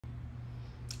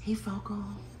Hey, Falco.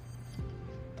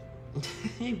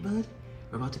 Hey, bud.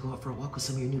 We're about to go out for a walk with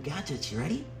some of your new gadgets. You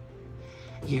ready?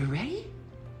 You ready?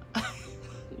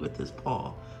 With this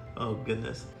paw. Oh,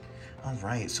 goodness. All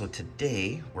right, so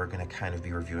today we're gonna kind of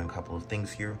be reviewing a couple of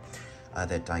things here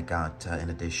that I got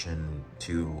in addition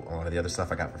to a lot of the other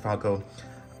stuff I got for Falco.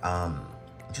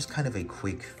 Just kind of a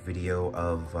quick video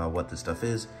of what this stuff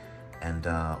is and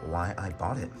why I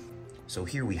bought it. So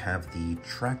here we have the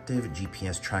Tractive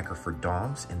GPS tracker for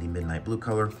dogs in the midnight blue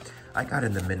color. I got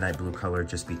in the midnight blue color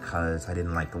just because I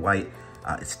didn't like the white.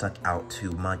 It stuck out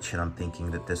too much, and I'm thinking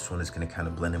that this one is gonna kind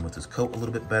of blend in with his coat a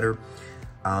little bit better.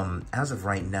 As of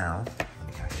right now, let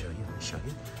me show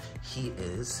you. He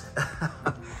is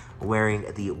wearing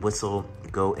the Whistle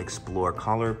Go Explore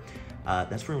collar.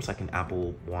 That's pretty much like an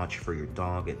Apple Watch for your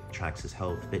dog. It tracks his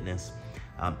health, fitness,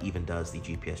 even does the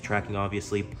GPS tracking,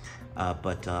 obviously.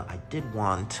 But I did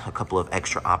want a couple of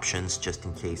extra options just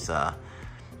in case.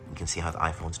 You can see how the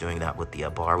iPhone's doing that with the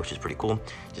bar, which is pretty cool.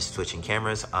 Just switching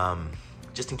cameras.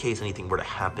 Just in case anything were to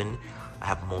happen, I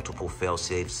have multiple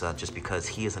fail-safes just because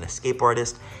he is an escape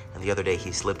artist, and the other day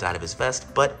he slipped out of his vest,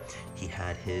 but he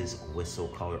had his whistle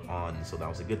collar on, so that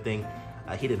was a good thing.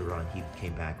 He didn't run, he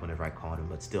came back whenever I called him,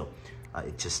 but still,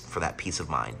 just for that peace of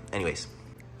mind. Anyways,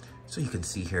 so you can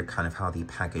see here kind of how the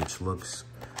package looks,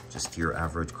 just your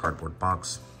average cardboard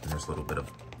box, and there's a little bit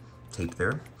of tape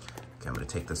there. Okay, I'm gonna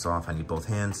take this off, I need both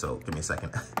hands, so give me a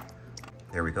second.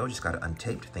 There we go, just got it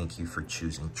untaped. Thank you for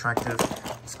choosing Tractive.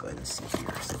 Let's go ahead and see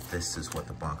here. So this is what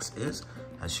the box is.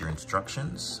 Has your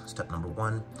instructions. Step number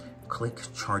 1, click,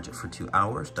 charge it for 2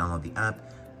 hours, download the app,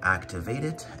 activate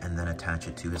it, and then attach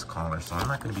it to his collar. So I'm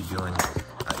not gonna be doing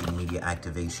immediate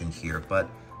activation here, but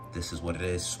this is what it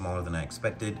is, smaller than I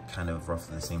expected, kind of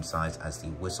roughly the same size as the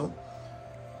Whistle.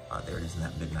 There it is in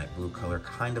that midnight blue color,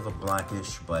 kind of a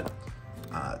blackish, but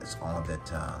it's all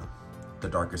that, the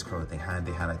darkest color that they had.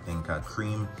 They had, I think,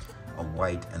 cream, a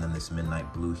white, and then this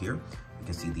midnight blue here. You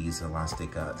can see these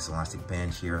elastic, this elastic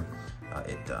band here.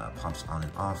 It pops on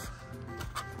and off,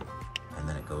 and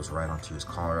then it goes right onto his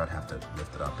collar. I'd have to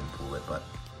lift it up and pull it, but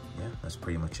yeah, that's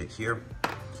pretty much it here.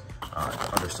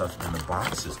 Other stuff in the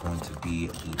box is going to be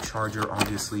the charger,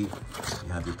 obviously.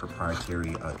 You have your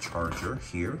proprietary charger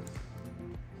here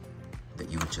that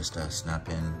you would just snap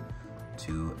in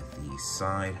to the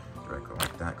side.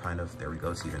 Like that kind of, there we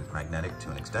go, it's even magnetic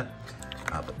to an extent,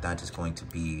 but that is going to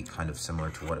be kind of similar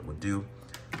to what it would do.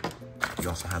 You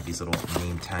also have these little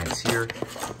name tags here.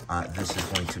 This is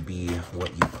going to be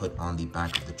what you put on the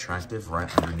back of the Tractive, right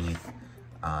underneath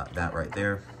that right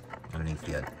there, underneath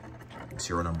the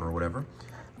serial number or whatever.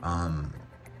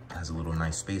 Has a little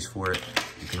nice space for it.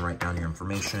 You can write down your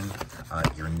information,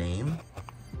 your name,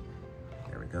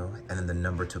 go, and then the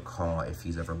number to call if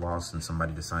he's ever lost and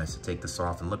somebody decides to take this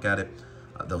off and look at it.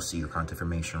 They'll see your contact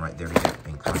information right there to get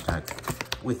in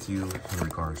contact with you in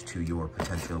regards to your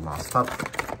potential lost pup.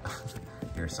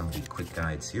 Here are some of the quick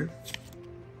guides here.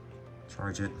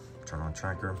 Charge it, turn on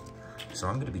tracker. So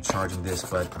I'm going to be charging this,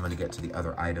 but I'm going to get to the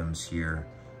other items here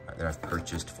that I've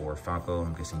purchased for Falco.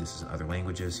 I'm guessing this is in other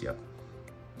languages. Yep.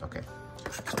 Okay.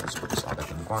 So let's put this all back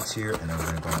in the box here, and then we're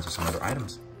going to go on to some other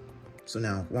items. So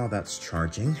now, while that's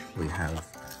charging, we have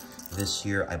this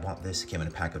here. I bought this, it came in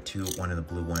a pack of 2, one in a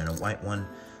blue, one in a white one.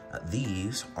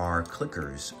 These are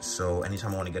clickers. So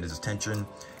anytime I want to get his attention,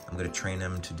 I'm going to train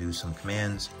him to do some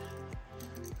commands.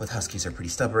 With Huskies, they're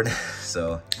pretty stubborn,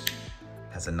 so it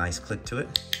has a nice click to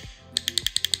it.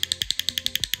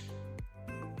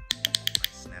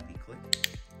 Snappy click.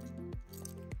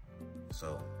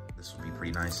 So this would be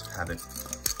pretty nice. Have it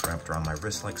wrapped around my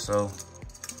wrist like so.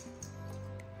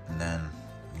 And then,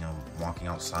 you know, walking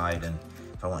outside, and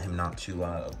if I want him not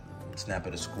to snap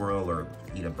at a squirrel or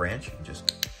eat a branch,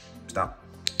 just stop,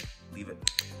 leave it,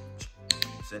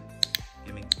 sit,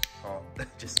 gimme, call.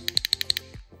 Just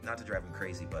not to drive him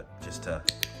crazy, but just to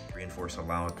reinforce a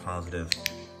loud, positive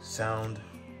sound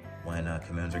when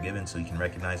commands are given so you can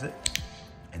recognize it.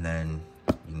 And then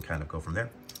you can kind of go from there.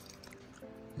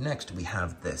 Next, we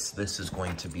have this. This is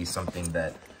going to be something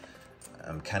that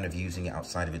I'm kind of using it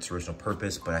outside of its original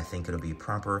purpose, but I think it'll be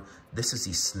proper. This is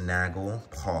the Snaggle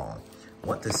Paw.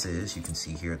 What this is, you can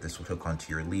see here, this will hook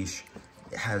onto your leash.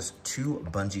 It has 2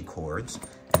 bungee cords,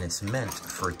 and it's meant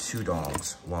for 2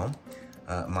 dogs. Well,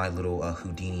 my little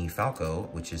Houdini Falco,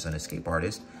 which is an escape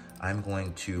artist, I'm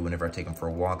going to, whenever I take him for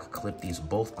a walk, clip these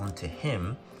both onto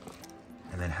him,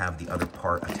 and then have the other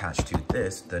part attached to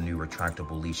this, the new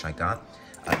retractable leash I got,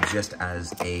 just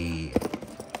as a,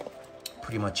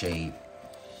 pretty much a,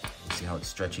 see how it's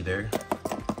stretchy there?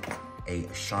 A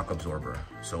shock absorber.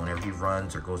 So whenever he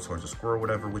runs or goes towards a squirrel or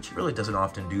whatever, which he really doesn't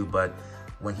often do, but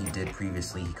when he did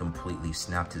previously, he completely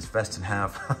snapped his vest in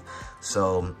half.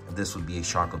 So this would be a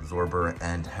shock absorber,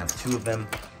 and have 2 of them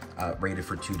rated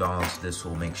for $2. This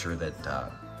will make sure that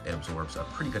it absorbs a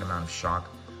pretty good amount of shock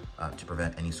to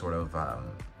prevent any sort of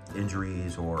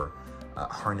injuries or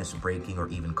harness breaking or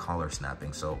even collar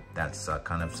snapping. So that's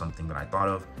kind of something that I thought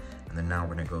of. And then now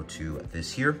we're gonna go to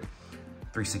this here,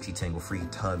 360 Tangle Free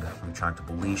Tug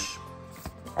Retractable Leash.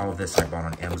 All of this I bought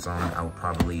on Amazon. I will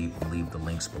probably leave the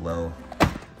links below.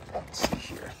 Let's see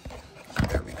here.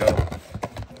 There we go.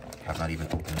 Have not even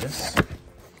opened this. There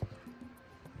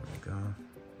we go.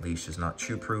 Leash is not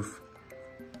chew proof.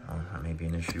 That may be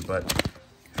an issue, but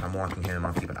if I'm walking him,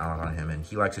 I'll keep an eye on him, and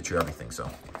he likes to chew everything, so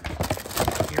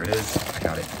here it is. I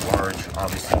got it large,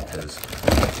 obviously, because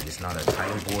it's not a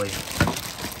tiny boy.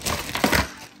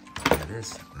 There it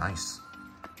is. Nice.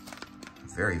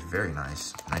 Very, very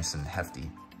nice. Nice and hefty.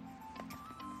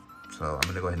 So I'm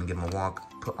gonna go ahead and give him a walk,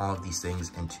 put all of these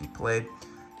things into play,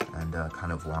 and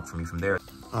kind of walk for me from there.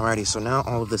 Alrighty, so now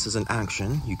all of this is in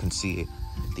action. You can see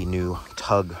the new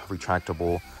Tug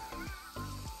retractable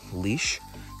leash.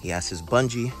 He has his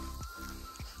bungee.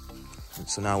 And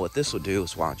so now what this will do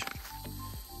is, watch.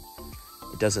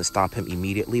 It doesn't stop him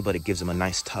immediately, but it gives him a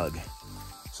nice tug.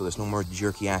 So there's no more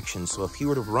jerky action. So if he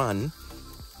were to run,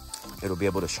 it'll be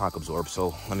able to shock absorb.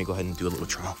 So let me go ahead and do a little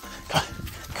trial. Go.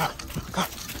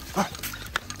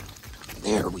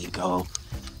 There we go.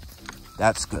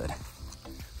 That's good.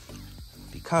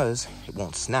 Because it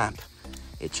won't snap,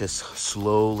 it just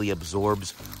slowly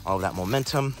absorbs all that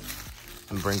momentum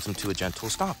and brings him to a gentle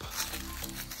stop.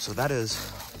 So that is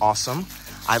awesome.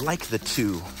 I like the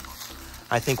 2.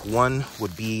 I think 1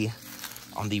 would be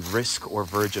on the risk or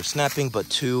verge of snapping, but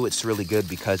 2, it's really good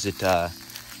because it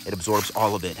absorbs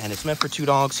all of it. And it's meant for 2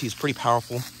 dogs. He's pretty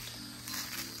powerful.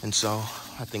 And so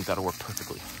I think that'll work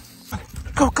perfectly.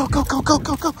 Go, go, go, go, go,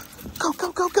 go, go. Go,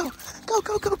 go, go, go. Go,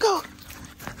 go, go, go.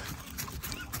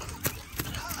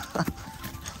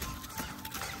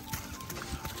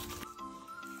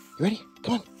 You ready?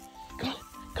 Come on. Come on.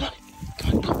 Come on.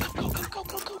 Come on. Go, go, go,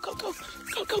 go, go, go, go, go.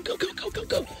 Go, go, go, go, go, go,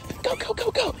 go. Go, go,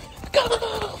 go, go. Go,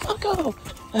 go.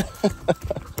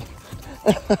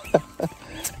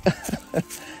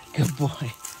 Good boy.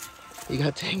 You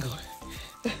got tangled.